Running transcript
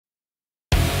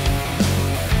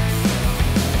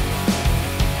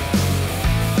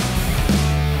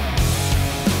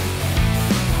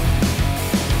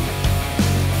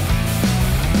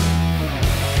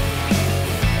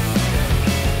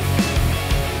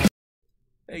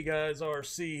Hey guys,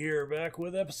 RC here, back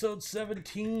with episode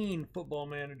 17, Football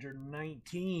Manager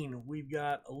 19. We've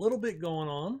got a little bit going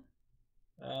on,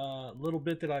 a little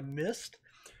bit that I missed.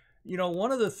 You know,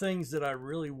 one of the things that I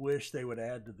really wish they would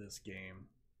add to this game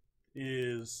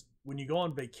is when you go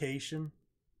on vacation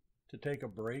to take a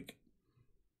break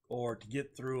or to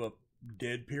get through a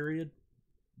dead period,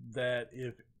 that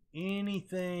if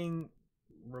anything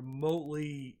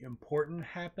remotely important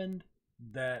happened,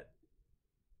 that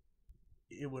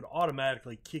it would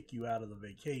automatically kick you out of the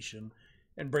vacation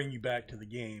and bring you back to the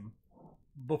game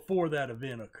before that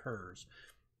event occurs.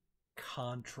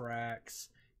 Contracts,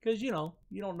 because you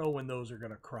don't know when those are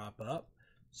going to crop up.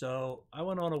 So I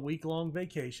went on a week-long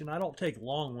vacation. I don't take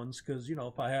long ones because,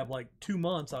 if I have like 2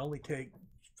 months, I only take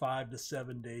 5 to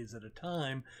 7 days at a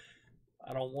time.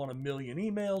 I don't want a million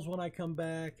emails when I come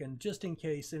back, and just in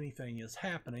case anything is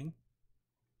happening,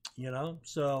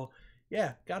 so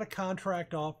yeah, got a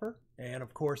contract offer, and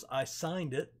of course I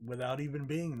signed it without even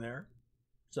being there.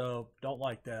 So don't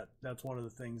like that. That's one of the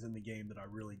things in the game that I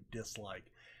really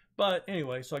dislike. But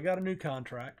anyway, so I got a new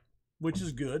contract, which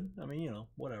is good. I mean,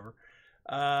 whatever.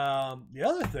 The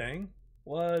other thing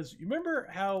was, you remember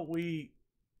how we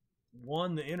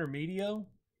won the Intermedio?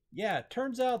 Yeah, it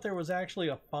turns out there was actually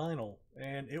a final,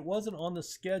 and it wasn't on the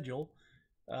schedule.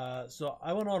 So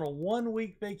I went on a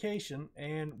 1-week vacation,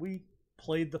 and we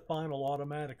played the final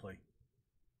automatically.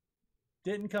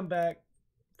 Didn't come back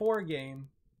for a game.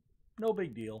 No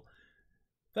big deal.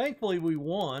 Thankfully, we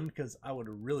won, because I would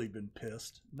have really been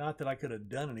pissed. Not that I could have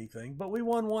done anything, but we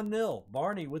won 1-0.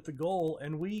 Barney with the goal,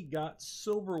 and we got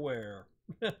silverware.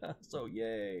 So,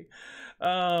 yay.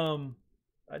 I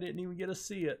didn't even get to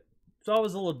see it. So I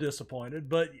was a little disappointed,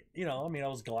 but, I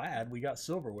was glad we got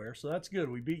silverware, so that's good.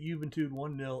 We beat Juventud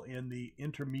 1-0 in the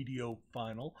Intermedio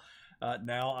final.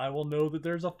 Now I will know that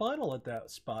there's a final at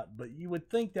that spot, but you would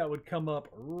think that would come up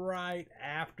right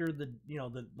after the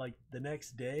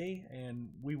next day, and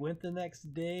we went the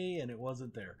next day and it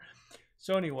wasn't there.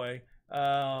 So anyway,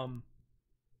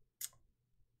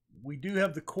 we do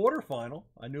have the quarterfinal.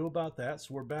 I knew about that,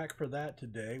 so we're back for that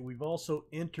today. We've also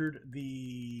entered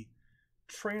the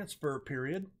transfer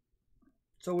period,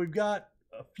 so we've got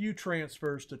a few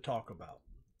transfers to talk about.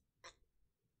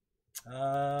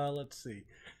 Let's see.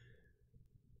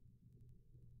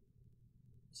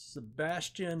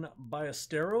 Sebastian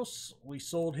Ballesteros, we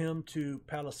sold him to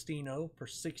Palestino for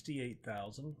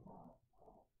 $68,000.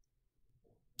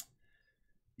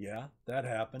 Yeah, that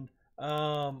happened.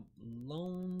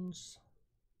 Loans.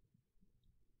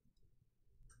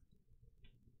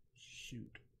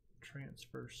 Shoot.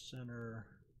 Transfer center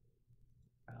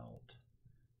out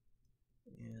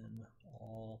in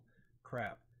all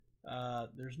crap.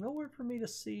 There's nowhere for me to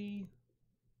see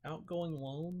outgoing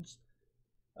loans.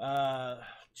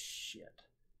 Shit.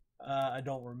 I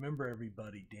don't remember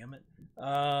everybody, damn it.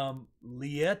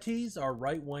 Lietes, our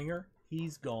right winger,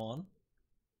 he's gone.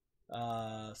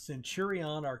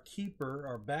 Centurion, our keeper,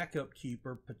 our backup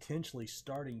keeper, potentially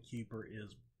starting keeper,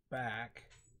 is back.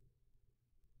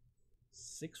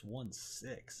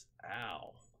 616.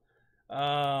 Ow.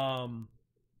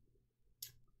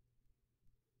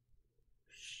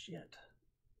 Shit.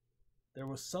 There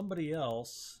was somebody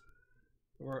else.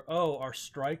 Our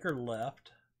striker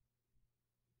left.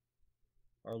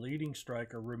 Our leading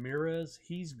striker, Ramirez,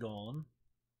 he's gone.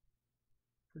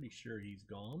 Pretty sure he's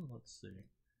gone. Let's see.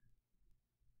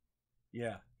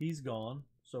 Yeah, he's gone.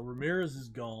 So Ramirez is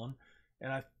gone.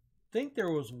 And I think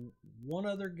there was one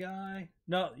other guy.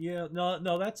 No,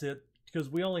 that's it. Because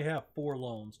we only have 4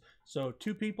 loans. So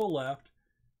 2 people left.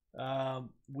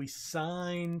 We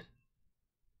signed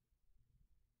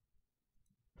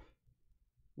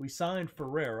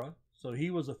Ferreira, so he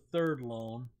was a 3rd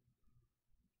loan.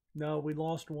 No, we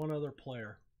lost one other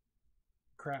player.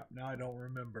 Crap, now I don't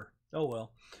remember. Oh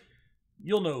well.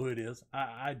 You'll know who it is.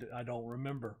 I don't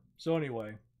remember. So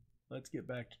anyway, let's get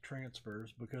back to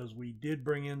transfers, because we did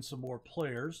bring in some more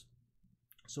players.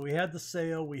 So we had the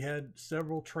sale. We had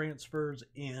several transfers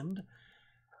end.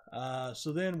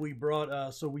 So then we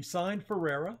brought, so we signed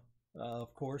Ferreira.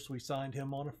 Of course, we signed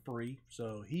him on a free.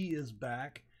 So he is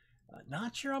back.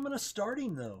 Not sure I'm going to start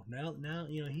him though. Now,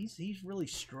 he's really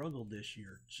struggled this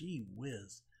year. Gee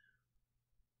whiz.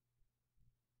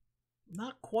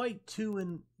 Not quite 2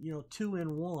 in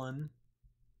 1,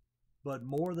 but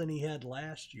more than he had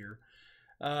last year.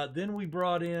 Then we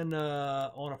brought in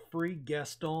on a free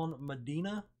Gaston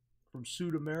Medina from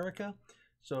South America.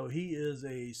 So he is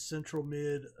a central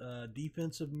mid,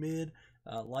 defensive mid,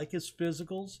 like his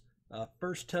physicals.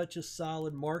 First touch is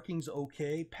solid. Marking's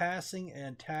okay. Passing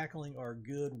and tackling are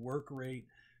good. Work rate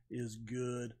is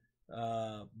good.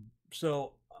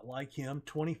 So I like him,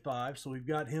 25, so we've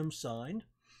got him signed.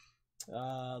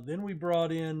 Then we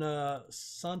brought in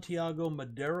Santiago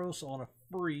Maderos on a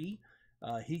free.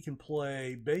 He can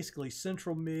play basically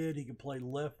central mid. He can play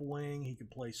left wing. He can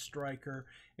play striker.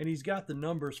 And he's got the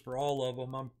numbers for all of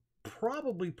them. I'm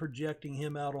probably projecting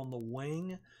him out on the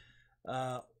wing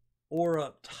or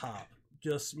up top.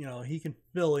 Just, you know, he can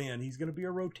fill in. He's going to be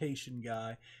a rotation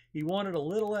guy. He wanted a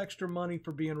little extra money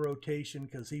for being rotation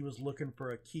because he was looking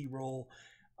for a key role.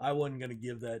 I wasn't going to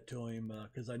give that to him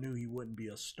because I knew he wouldn't be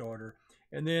a starter.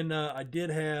 And then I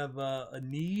did have a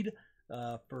need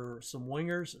for some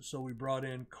wingers, so we brought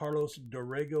in Carlos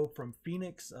Dorrego from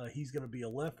Phoenix. He's going to be a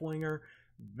left winger.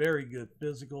 Very good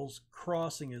physicals.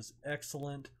 Crossing is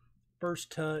excellent.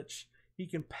 First touch. He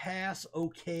can pass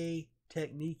okay.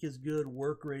 Technique is good.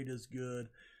 Work rate is good.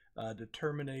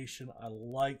 Determination. I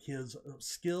like his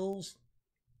skills.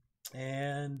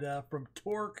 And from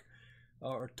Torque,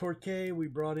 we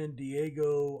brought in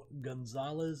Diego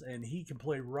Gonzalez, and he can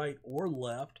play right or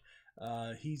left.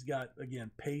 He's got,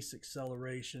 again, pace,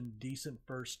 acceleration, decent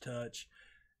first touch.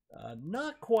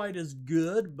 Not quite as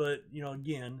good, but, you know,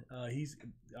 again, I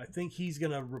think he's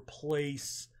going to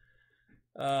replace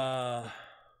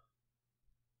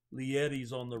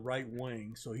Lietti's on the right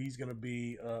wing, so he's going to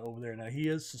be over there. Now, he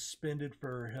is suspended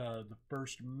for the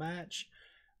first match,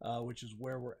 which is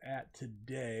where we're at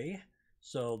today.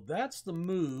 So that's the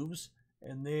moves.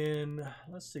 And then,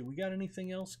 let's see, we got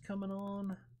anything else coming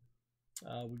on?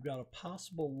 We've got a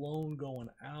possible loan going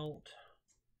out.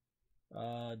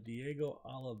 Diego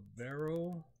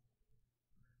Olivero.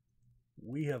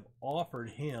 We have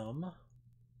offered him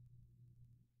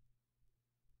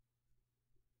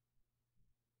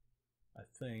I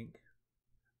think.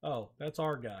 Oh, that's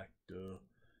our guy. Duh.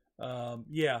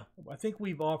 Yeah, I think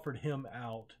we've offered him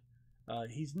out.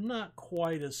 He's not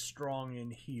quite as strong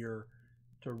in here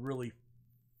to really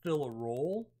fill a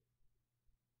role,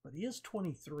 but he is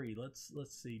 23. Let's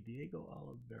see, Diego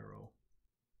Olivero.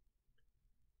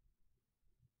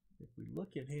 If we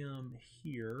look at him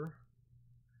here,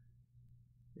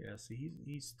 yeah, see,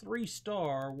 he's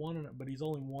 3-star, but he's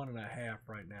only 1.5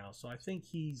 right now. So I think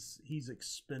he's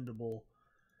expendable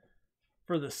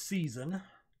for the season.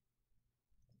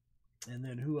 And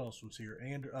then who else was here?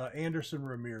 Anderson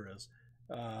Ramirez.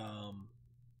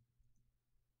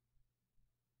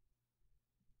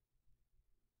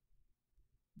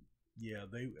 Yeah,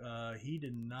 he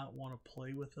did not want to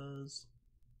play with us.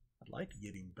 I'd like to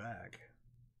get him back.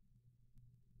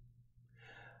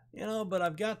 You know, but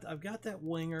I've got that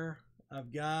winger.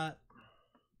 I've got.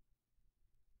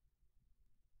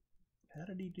 How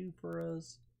did he do for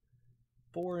us?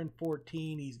 4 and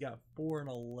 14. He's got 4 and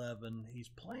 11. He's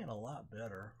playing a lot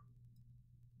better.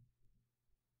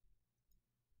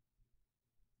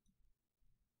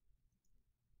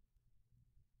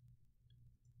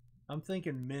 I'm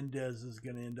thinking Mendez is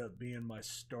going to end up being my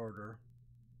starter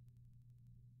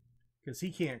because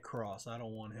he can't cross. I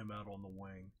don't want him out on the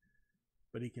wing.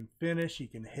 But he can finish, he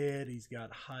can head, he's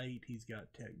got height, he's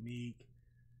got technique,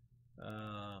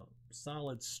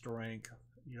 solid strength,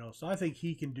 you know, so I think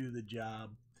he can do the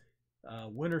job.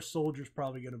 Winter Soldier's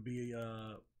probably going to be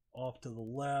off to the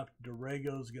left.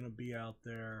 Dorrego's going to be out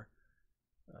there.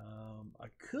 I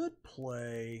could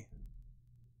play,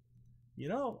 you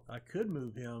know, I could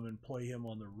move him and play him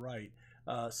on the right.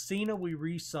 Cena we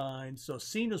re-signed, so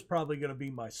Cena's probably going to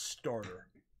be my starter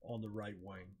on the right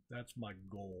wing. That's my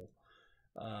goal.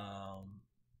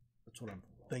 That's what I'm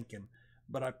thinking.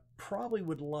 But I probably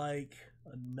would like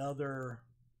another.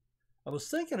 I was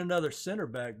thinking another center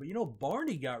back, but you know,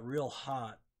 Barney got real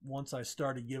hot once I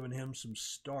started giving him some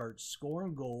starts,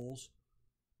 scoring goals,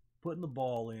 putting the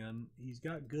ball in. He's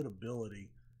got good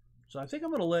ability, so I think I'm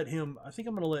going to let him. I think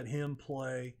I'm going to let him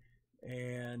play,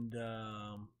 and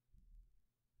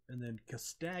then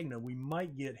Castagna, we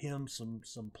might get him some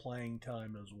playing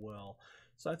time as well.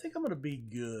 So I think I'm going to be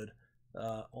good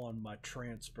on my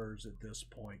transfers at this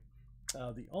point.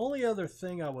 The only other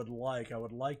thing I would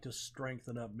like to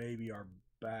strengthen up maybe our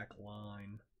back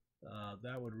line.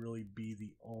 That would really be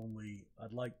the only.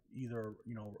 I'd like either,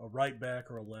 you know, a right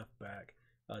back or a left back.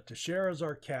 Teixeira's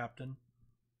our captain.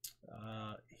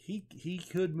 He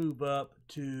could move up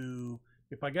to,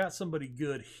 if I got somebody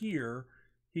good here,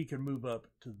 he could move up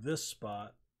to this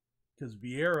spot, because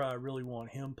Vieira, I really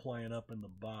want him playing up in the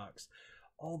box.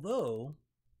 Although,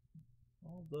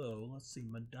 let's see,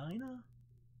 Medina,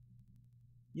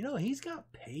 you know, he's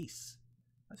got pace.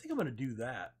 I think I'm going to do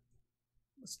that.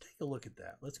 Let's take a look at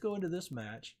that. Let's go into this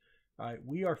match. All right,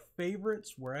 we are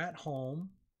favorites. We're at home.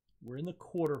 We're in the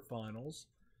quarterfinals.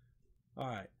 All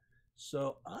right,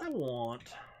 so I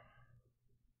want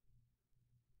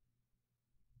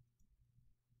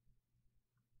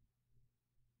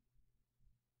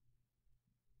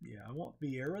I want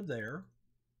Vieira there.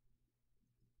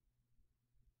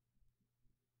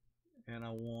 And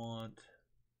I want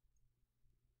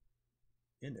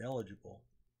ineligible.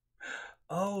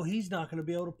 Oh, he's not going to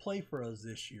be able to play for us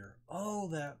this year. Oh,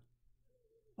 that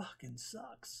fucking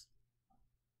sucks.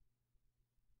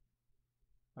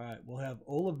 All right, we'll have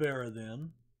Oliveira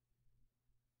then.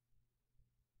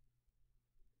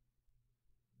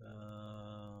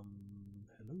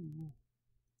 Hello.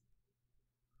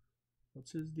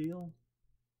 What's his deal?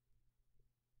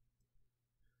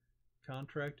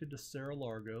 Contracted to Cerro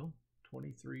Largo,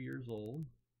 23 years old.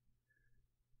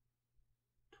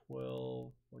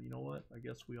 12. Well, you know what? I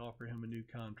guess we offer him a new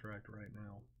contract right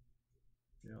now.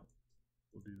 Yep,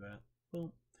 we'll do that.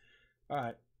 Boom. All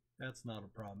right, that's not a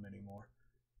problem anymore.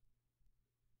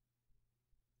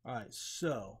 All right,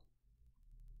 so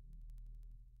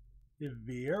if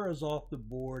Vieira's off the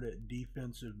board at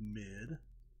defensive mid,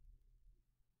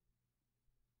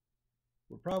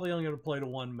 we're probably only going to play to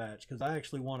one match because I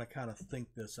actually want to kind of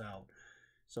think this out.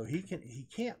 So he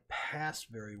can't pass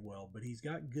very well, but he's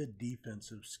got good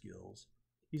defensive skills.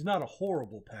 He's not a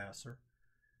horrible passer.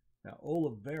 Now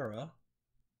Oliveira,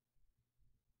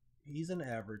 he's an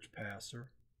average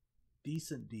passer,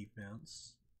 decent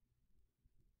defense.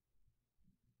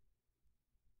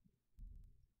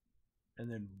 And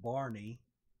then Barney.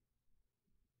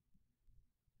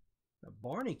 Now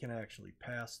Barney can actually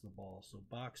pass the ball, so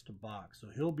box to box. So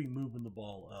he'll be moving the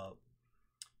ball up.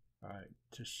 All right,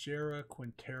 Teixeira,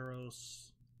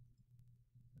 Quinteros.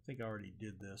 I think I already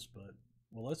did this, but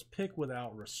well, let's pick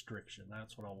without restriction.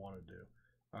 That's what I want to do.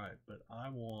 All right, but I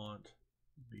want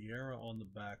Vieira on the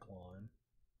back line.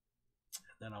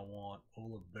 Then I want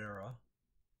Oliveira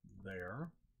there.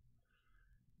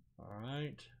 All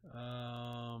right.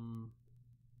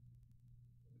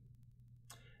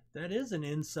 That is an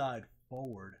inside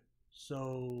forward.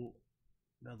 So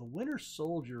now the Winter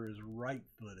Soldier is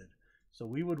right-footed. So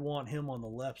we would want him on the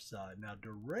left side. Now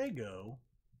Dorrego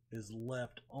is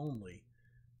left only.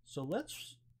 So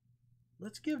let's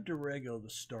give Dorrego the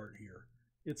start here.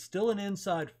 It's still an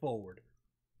inside forward.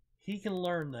 He can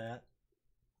learn that.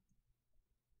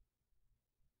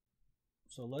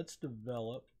 So let's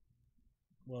develop.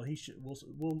 Well, he should.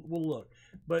 We'll look.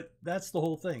 But that's the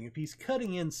whole thing. If he's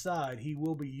cutting inside, he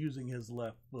will be using his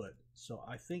left foot. So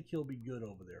I think he'll be good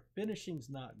over there. Finishing's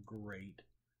not great.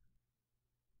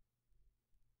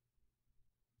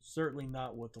 Certainly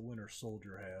not what the Winter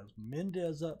Soldier has.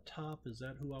 Mendez up top, is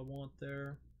that who I want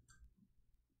there?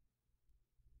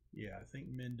 Yeah, I think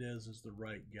Mendez is the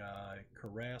right guy.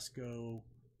 Carrasco,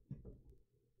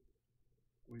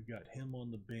 we've got him on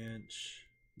the bench.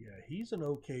 Yeah, he's an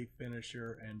okay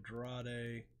finisher.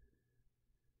 Andrade.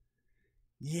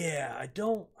 Yeah, I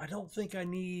don't think I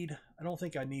need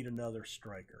another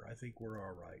striker. I think we're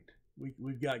all right.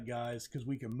 We've got guys because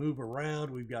we can move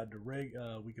around. We've got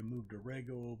Dorrego. We can move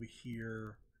Dorrego over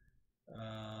here.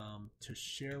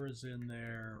 Teixeira's in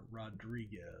there.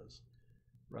 Rodriguez.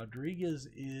 Rodriguez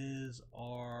is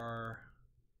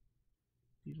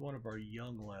he's one of our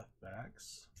young left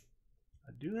backs.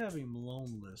 I do have him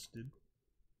loan listed.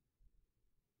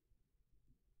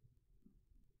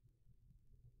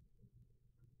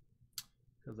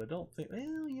 Because I don't think,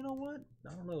 well, you know what?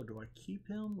 I don't know. Do I keep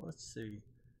him? Let's see.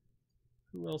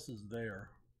 Who else is there?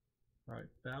 All right,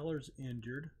 Fowler's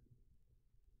injured.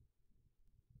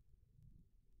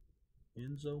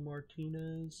 Enzo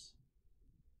Martinez.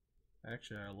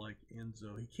 Actually, I like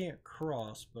Enzo. He can't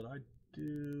cross, but I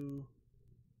do.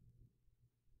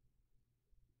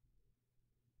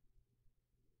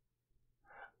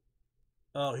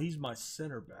 Oh, he's my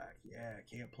center back. Yeah, I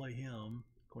can't play him.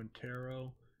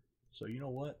 Quintero. So you know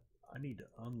what? I need to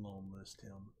unloan list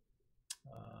him.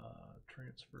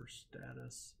 Transfer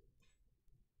status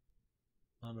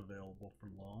unavailable for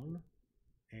loan.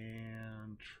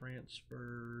 And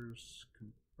transfers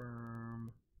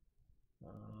confirm.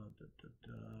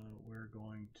 We're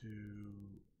going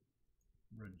to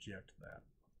reject that.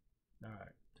 All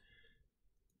right.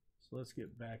 So let's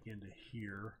get back into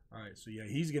here. All right. So yeah,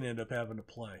 he's going to end up having to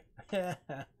play. All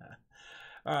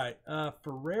right.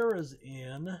 Ferreira's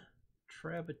in.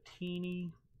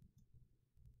 Trabatini.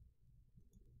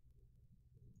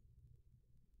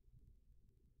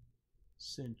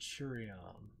 Centurion.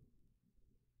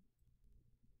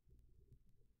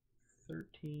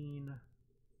 13,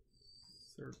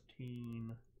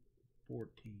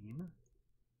 14.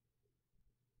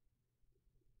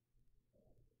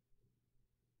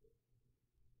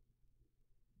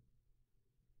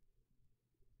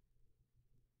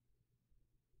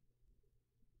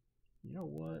 You know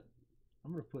what?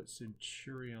 I'm going to put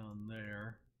Centurion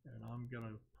there, and I'm going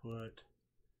to put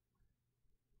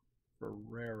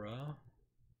Ferreira.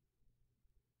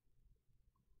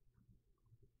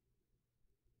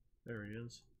 There he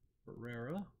is.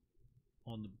 Ferreira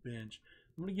on the bench.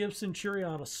 I'm going to give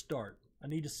Centurion a start. I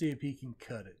need to see if he can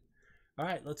cut it. All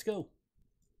right, let's go.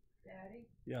 Daddy?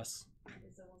 Yes.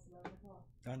 It's almost 11 o'clock.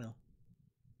 I know.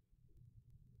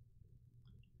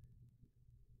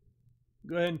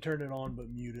 Go ahead and turn it on, but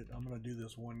mute it. I'm going to do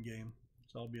this one game,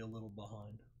 so I'll be a little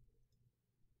behind.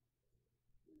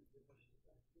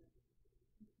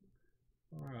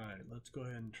 All right, let's go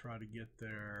ahead and try to get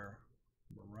their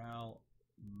morale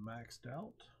maxed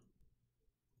out.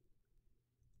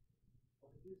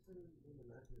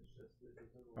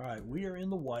 All right, we are in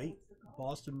the white.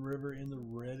 Boston River in the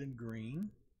red and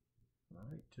green. All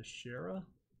right, Teixeira.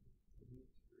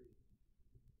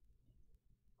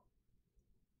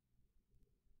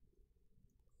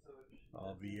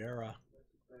 Vieira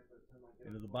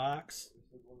into the box.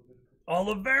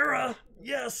 Oliveira,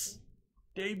 yes,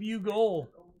 debut goal,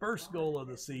 first goal of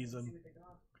the season.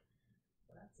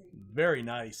 Very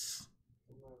nice.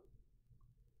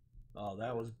 Oh,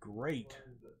 that was great.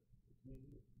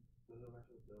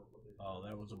 Oh,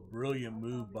 that was a brilliant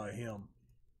move by him.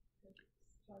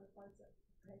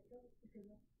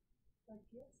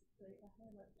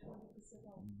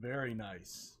 Very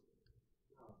nice.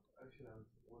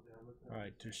 All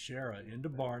right, Teixeira into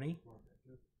Barney.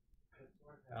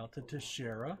 Out to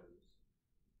Teixeira.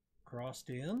 Crossed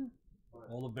in.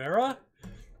 Oliveira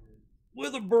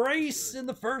with a brace in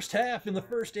the first half, in the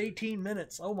first 18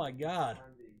 minutes. Oh my God.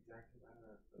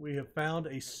 We have found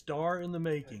a star in the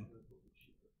making.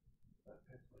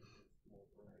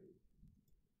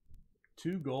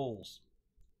 2 goals.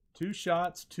 2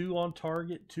 shots, 2 on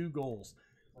target, 2 goals.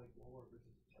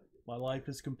 My life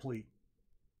is complete.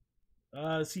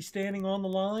 Is he standing on the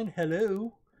line?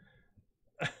 Hello?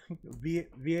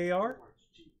 VAR?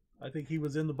 I think he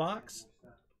was in the box.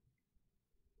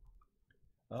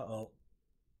 Uh-oh.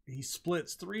 He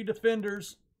splits 3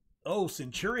 defenders. Oh,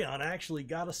 Centurion actually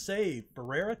got a save.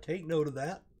 Ferreira, take note of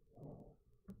that.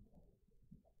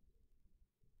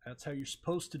 That's how you're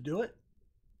supposed to do it.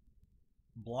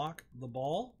 Block the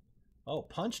ball. Oh,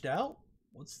 punched out?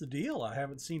 What's the deal? I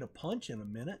haven't seen a punch in a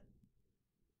minute.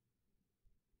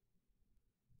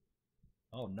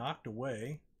 Oh, knocked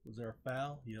away. Was there a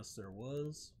foul? Yes, there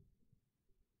was.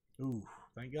 Ooh,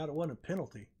 thank God it wasn't a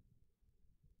penalty.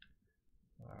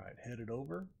 All right, headed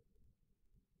over.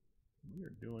 We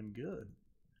are doing good.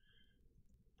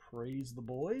 Praise the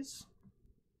boys.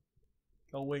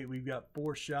 Oh, wait, we've got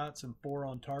 4 shots and 4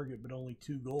 on target, but only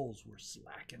 2 goals. We're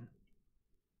slacking.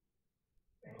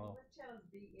 Oh. What channel's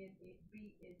BNN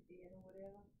or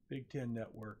whatever? Big Ten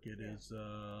Network. It is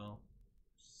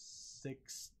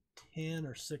 610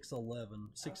 or 611.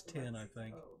 610, I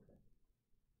think.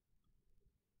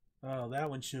 Oh, that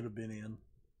one should have been in.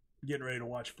 Getting ready to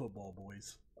watch football,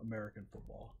 boys. American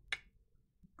football.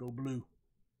 Go blue.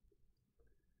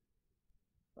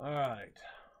 All right.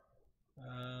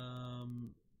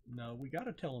 No, we got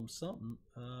to tell them something.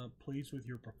 Pleased with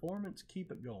your performance.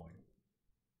 Keep it going.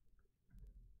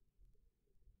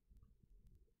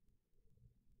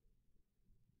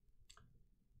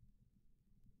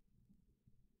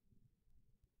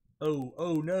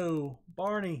 Oh no,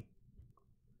 Barney.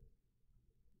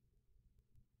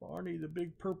 Barney, the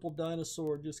big purple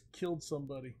dinosaur, just killed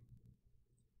somebody.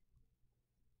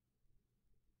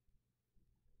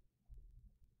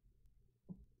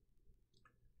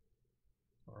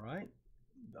 All right.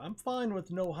 I'm fine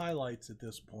with no highlights at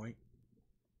this point.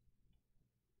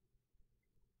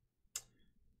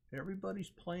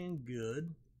 Everybody's playing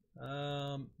good.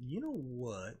 You know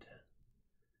what?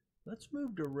 Let's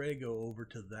move Dorrego over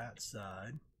to that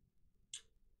side.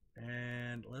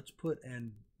 And let's put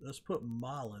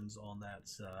Mullins on that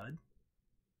side.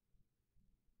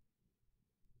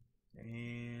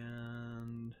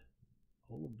 And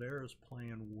Oliveira's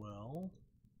playing well.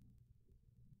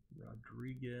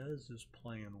 Rodriguez is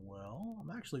playing well.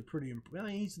 I'm actually pretty impressed.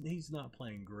 I mean, he's not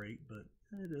playing great, but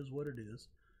it is what it is.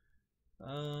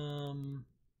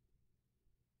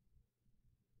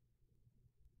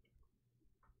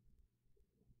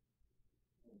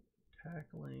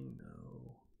 Tackling,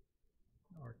 no.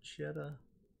 Archetta.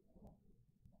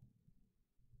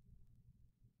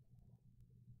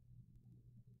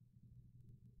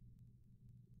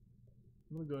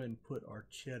 I'm going to go ahead and put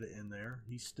Archetta in there.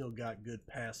 He's still got good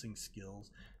passing skills.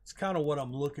 It's kind of what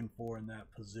I'm looking for in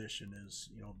that position is,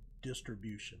 you know,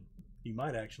 distribution. He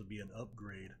might actually be an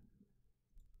upgrade.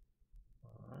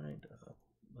 All right.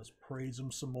 Let's praise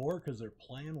them some more because they're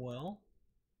playing well.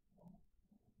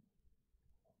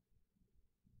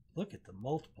 Look at the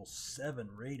multiple 7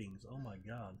 ratings. Oh, my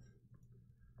God.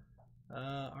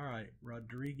 All right,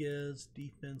 Rodriguez,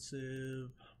 defensive.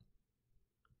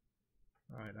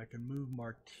 All right, I can move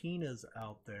Martinez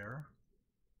out there.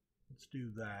 Let's do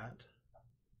that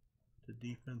to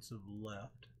defensive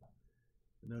left.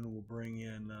 And then we'll bring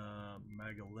in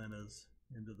Magalenas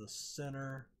into the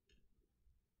center.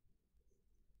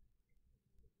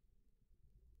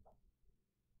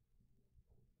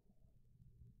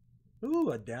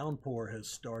 Ooh, a downpour has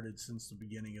started since the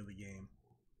beginning of the game.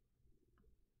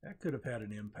 That could have had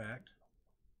an impact.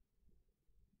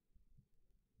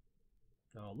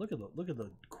 Oh, look at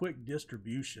the quick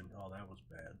distribution. Oh, that was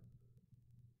bad.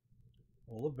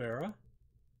 Oliveira.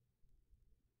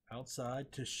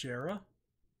 Outside, Teixeira.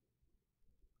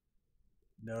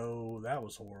 No, that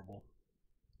was horrible.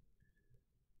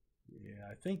 Yeah,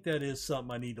 I think that is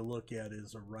something I need to look at,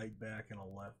 is a right back and a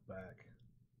left back.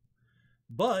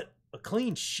 But a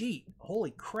clean sheet.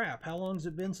 Holy crap, how long has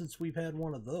it been since we've had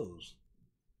one of those?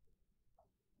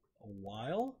 A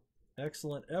while.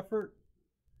 Excellent effort.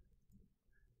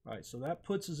 All right, so that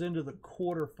puts us into the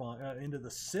into the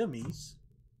semis.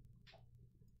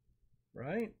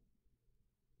 Right?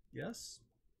 Yes.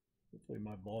 Hopefully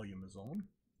my volume is on.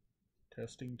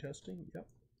 Testing, testing. Yep.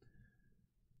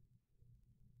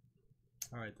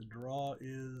 All right, the draw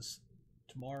is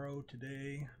tomorrow,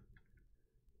 today.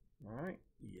 All right.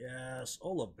 Yes,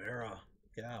 Oliveira.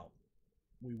 Look out.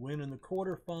 We win in the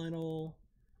quarterfinal.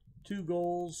 2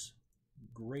 goals.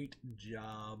 Great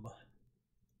job.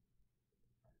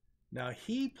 Now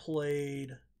he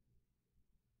played.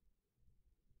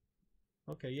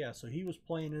 Okay, yeah, so he was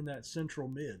playing in that central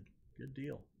mid. Good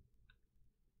deal.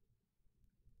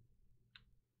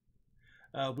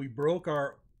 We broke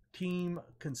our team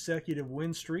consecutive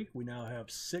win streak. We now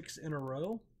have 6 in a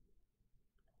row.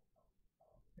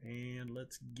 And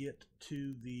let's get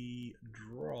to the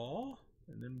draw,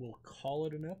 and then we'll call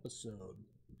it an episode.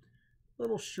 A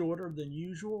little shorter than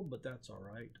usual, but that's all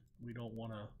right. We don't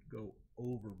want to go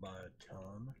over by a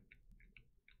ton.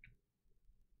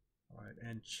 All right,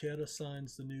 and Chetta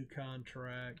signs the new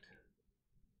contract.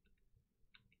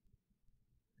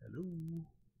 Hello.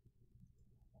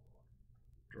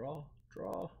 Draw,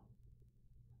 draw.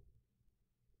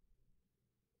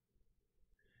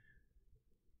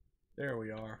 There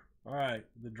we are. All right,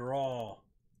 the draw.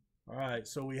 All right,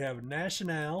 so we have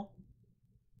Nacional,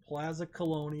 Plaza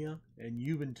Colonia, and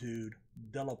Juventud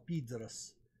de la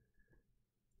Piedras.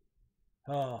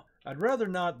 I'd rather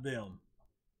not them.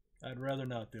 I'd rather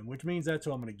not them, which means that's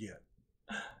what I'm going to get.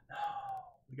 No,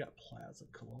 we got Plaza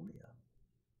Colonia.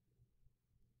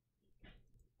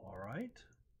 All right.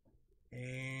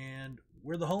 And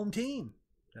we're the home team.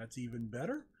 That's even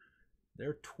better.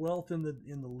 They're 12th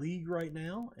in the league right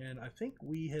now, and I think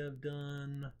we have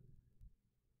done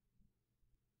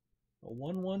a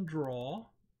 1-1 draw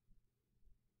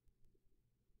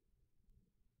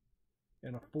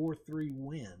and a 4-3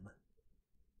 win.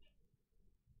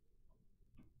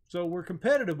 So we're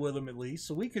competitive with them at least,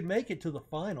 so we could make it to the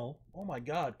final. Oh my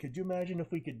God, could you imagine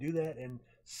if we could do that and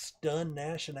stun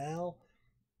Nacional?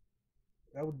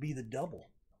 That would be the double.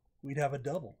 We'd have a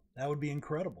double. That would be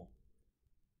incredible.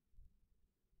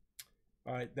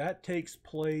 All right, that takes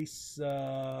place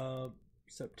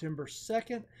September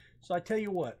 2nd. So I tell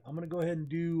you what, I'm going to go ahead and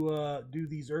do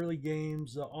these early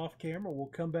games off camera. We'll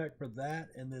come back for that,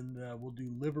 and then we'll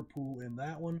do Liverpool in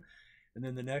that one. And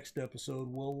then the next episode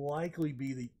will likely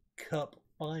be the Cup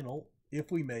final,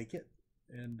 if we make it.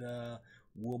 And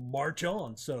we'll march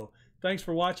on. So thanks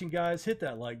for watching, guys. Hit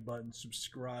that like button,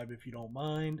 subscribe if you don't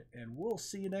mind, and we'll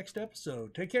see you next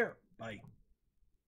episode. Take care. Bye.